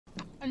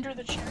Under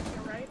the chair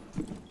here, right?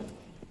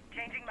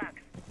 Changing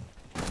max.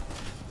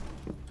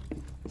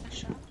 Nice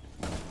shot.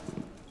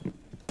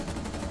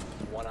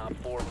 1 op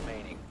 4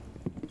 remaining.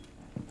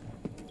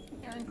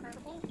 You're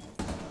incredible.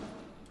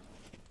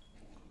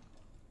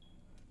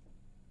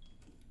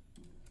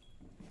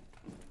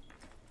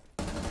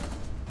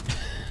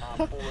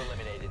 Op 4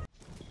 eliminated.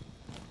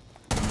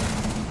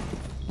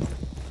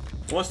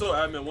 One still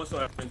admin, one still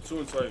admin, 2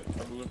 inside,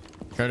 I believe.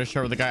 Care to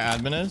share where the guy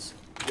admin is?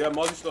 Yeah,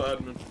 Mozzie still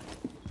admin.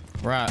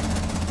 We're at.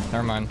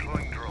 Never mind.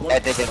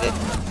 Dead.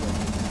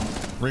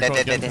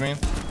 Recoil Dead. gives me.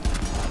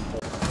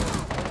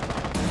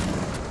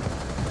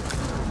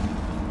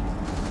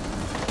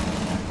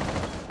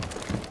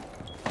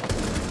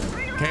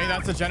 Okay,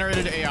 that's a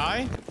generated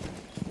AI.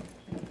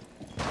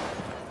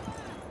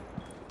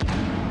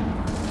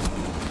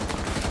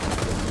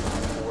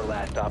 Four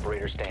last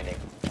operator standing.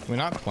 Can we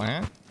not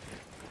plant?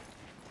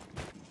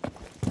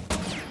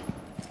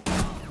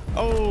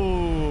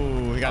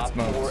 Oh, he got Op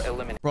 4 smoked.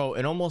 eliminated. Bro,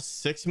 an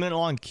almost 6-minute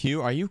long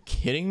queue. Are you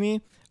kidding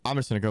me? I'm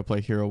just gonna go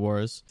play Hero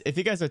Wars. If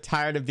you guys are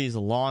tired of these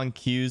long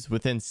queues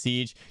within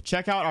Siege,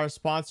 check out our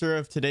sponsor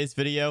of today's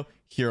video,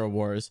 Hero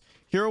Wars.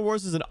 Hero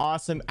Wars is an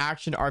awesome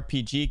action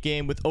RPG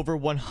game with over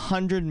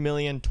 100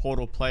 million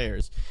total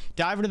players.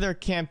 Dive into their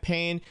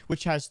campaign,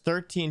 which has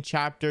 13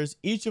 chapters,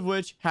 each of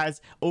which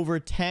has over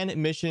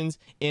 10 missions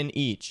in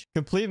each.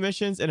 Complete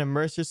missions and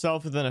immerse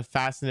yourself within a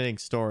fascinating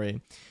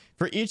story.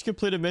 For each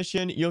completed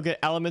mission, you'll get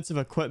elements of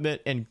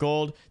equipment and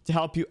gold to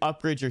help you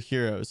upgrade your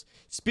heroes.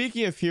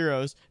 Speaking of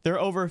heroes, there are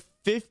over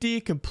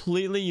 50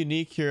 completely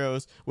unique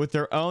heroes with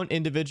their own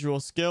individual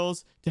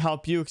skills to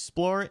help you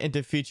explore and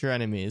defeat your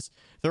enemies.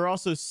 There are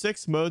also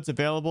 6 modes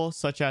available,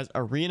 such as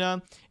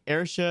Arena,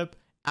 Airship,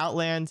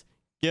 Outland,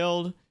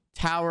 Guild,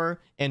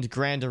 Tower, and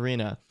Grand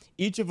Arena,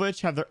 each of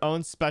which have their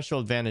own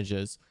special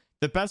advantages.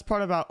 The best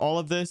part about all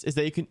of this is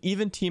that you can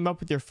even team up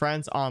with your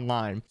friends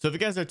online. So if you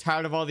guys are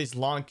tired of all these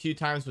long queue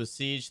times with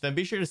Siege, then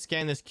be sure to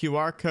scan this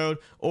QR code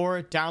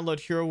or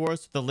download Hero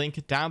Wars with the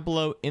link down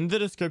below in the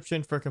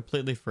description for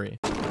completely free.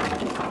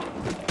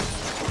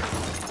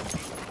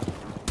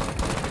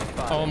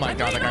 Oh my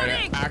god, that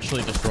guy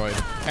actually destroyed.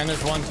 And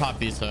there's one top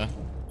visa.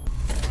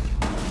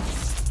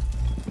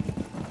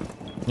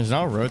 There's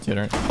no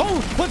rotator. Oh,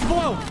 what's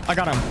below? I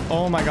got him.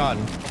 Oh my god.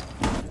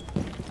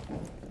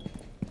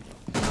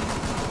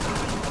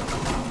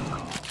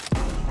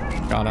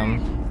 Got him.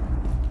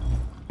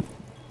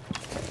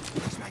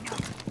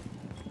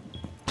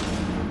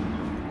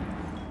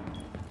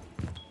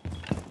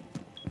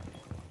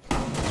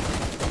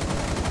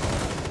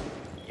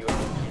 You have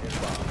defeated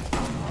bomb.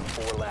 Op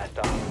 4 last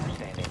operator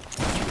standing.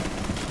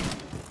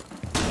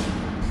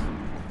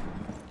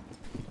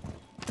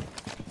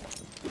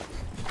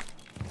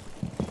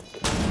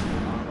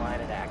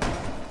 Online and active.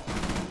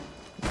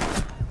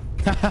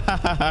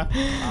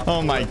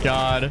 Oh my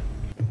god.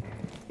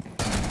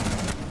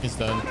 He's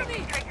dead.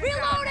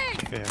 Reloading!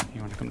 Yeah,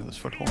 you want to come to this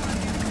foothold?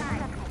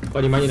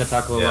 But you might need to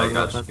tackle a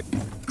lot of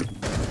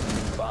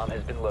that. Bomb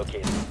has been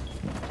located.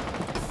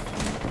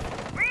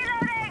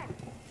 Reloading!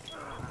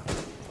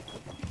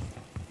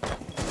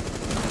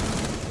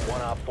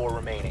 1 op 4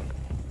 remaining.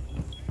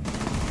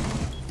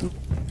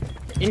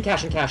 In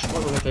cash.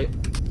 One rotate.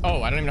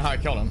 Oh, I don't even know how I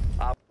killed him.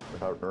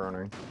 Without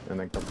running and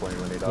then complain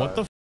when he died. What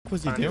the f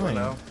was he doing?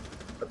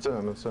 That's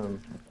him, that's him.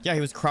 Yeah,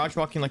 he was crouch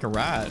walking like a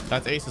rat.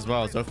 That's Ace as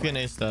well. Sophie and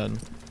Ace dead.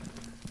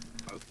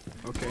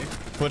 Okay.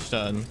 Twitch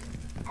dead.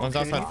 One's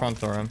outside front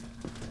door. Wow,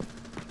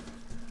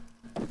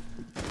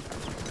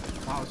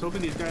 I was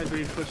hoping these guys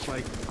would push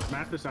like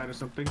matricide or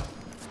something.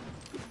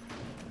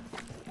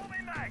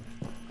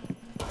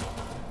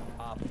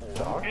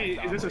 Hey,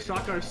 is this a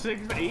Shawk our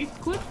 6th, 8th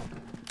clip?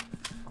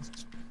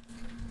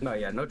 No,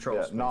 yeah, no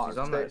trolls. Yeah, no, He's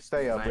on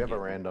stay up. We have a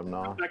 90. random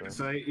now. Back to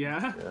site,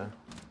 yeah. Yeah.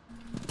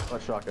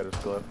 Let's Shawk at his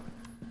clip.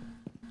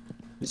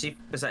 Is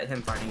that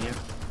him fighting you?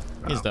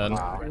 He's dead.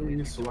 Wow.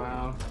 Nice,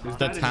 wow. Is The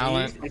that an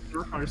talent. ace, like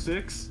Shawk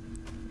R6?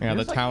 Yeah, the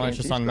Just, like, talent's can't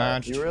just teach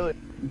unmatched. that. You really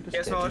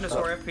Yes, no,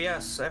 underscore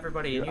FPS.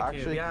 Everybody you in YouTube.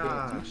 actually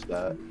Yeah. can't teach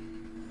that.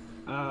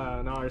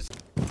 No, our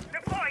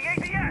Deploying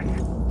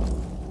ADS!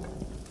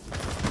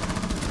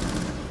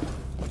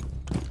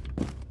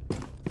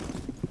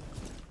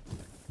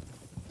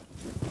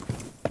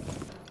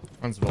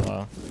 One's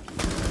below.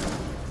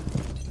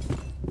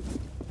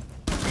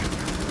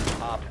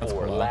 Op That's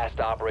 4 below. last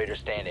operator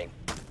standing.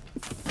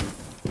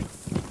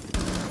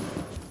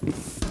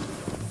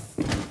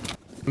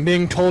 I'm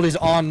being told he's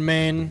on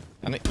main.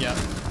 I think, yeah,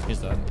 he's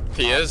dead.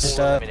 He is.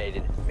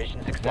 Eliminated.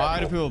 Mission successful. Why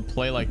do people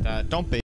play like that? Don't be.